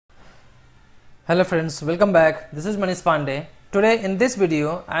Hello friends, welcome back. This is Manish Pandey. Today in this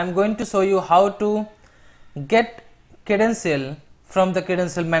video, I am going to show you how to get Credential from the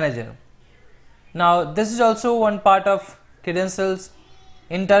Credential Manager. Now this is also one part of Credential's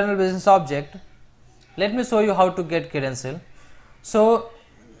internal business object. Let me show you how to get Credential. So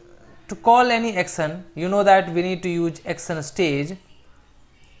to call any action, you know that we need to use action stage.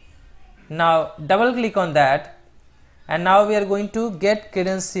 Now double click on that and now we are going to get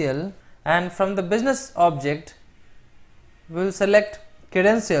Credential. And from the business object we will select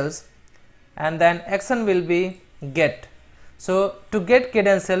credentials and then action will be get. So to get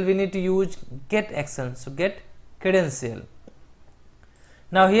credential we need to use get action. So get credential.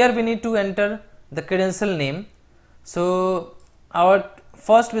 Now here we need to enter the credential name. So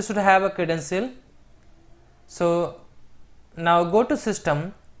first we should have a credential. So now go to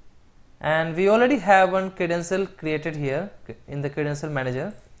system and we already have one credential created here in the credential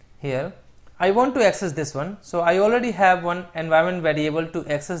manager. Here I want to access this one, so I already have one environment variable to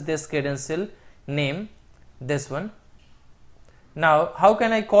access this credential name, this one. Now how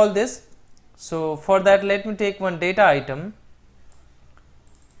can I call this? So for that let me take one data item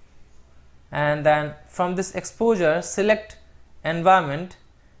and then from this exposure select environment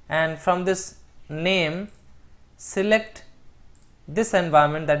and from this name select this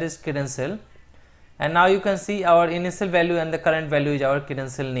environment, that is credential. And now you can see our initial value and the current value is our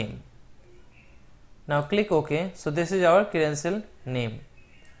credential name. Now click OK. So this is our credential name.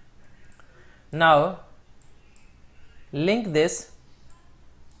 Now link this,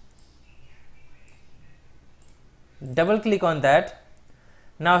 double click on that.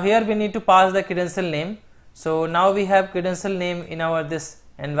 Now here we need to pass the credential name. So now we have credential name in our this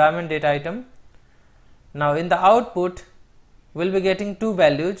environment data item. Now in the output we will be getting two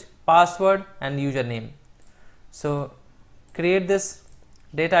values, password and username. So create this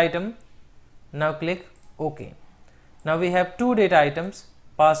data item. Now click OK. Now we have two data items,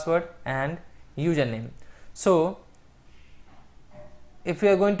 password and username. So if you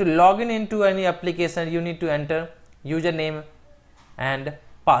are going to log in into any application, you need to enter username and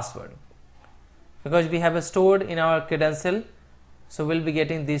password because we have stored in our credential. So we'll be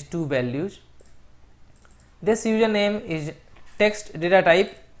getting these two values. This username is text data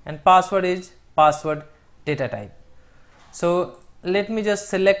type and password is password data type. So let me just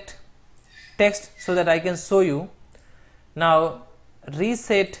select text so that I can show you. Now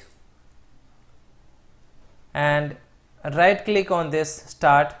reset and right click on this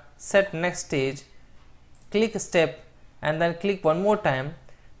start, set next stage, click step and then click one more time.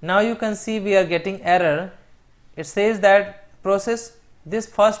 Now you can see we are getting error. It says that this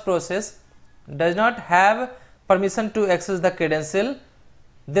first process does not have permission to access the credential,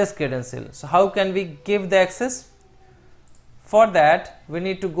 this credential. So how can we give the access? For that we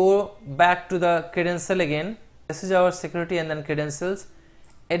need to go back to the credential again. This is our security and then credentials.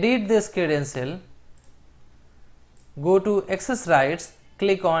 Edit this credential, go to access rights,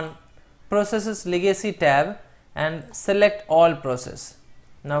 click on processes legacy tab and select all process.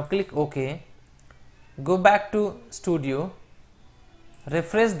 Now click OK. Go back to studio,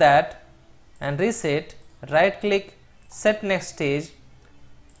 refresh that and reset, right click, set next stage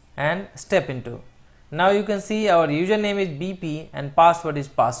and step into. Now you can see our username is BP and password is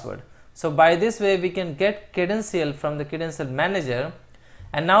password. So by this way we can get credential from the credential manager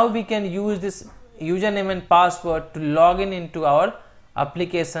and now we can use this username and password to log in into our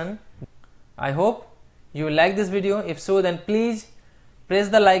application. I hope you will like this video. If so, then please press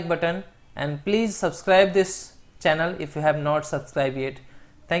the like button and please subscribe this channel if you have not subscribed yet.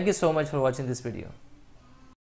 Thank you so much for watching this video.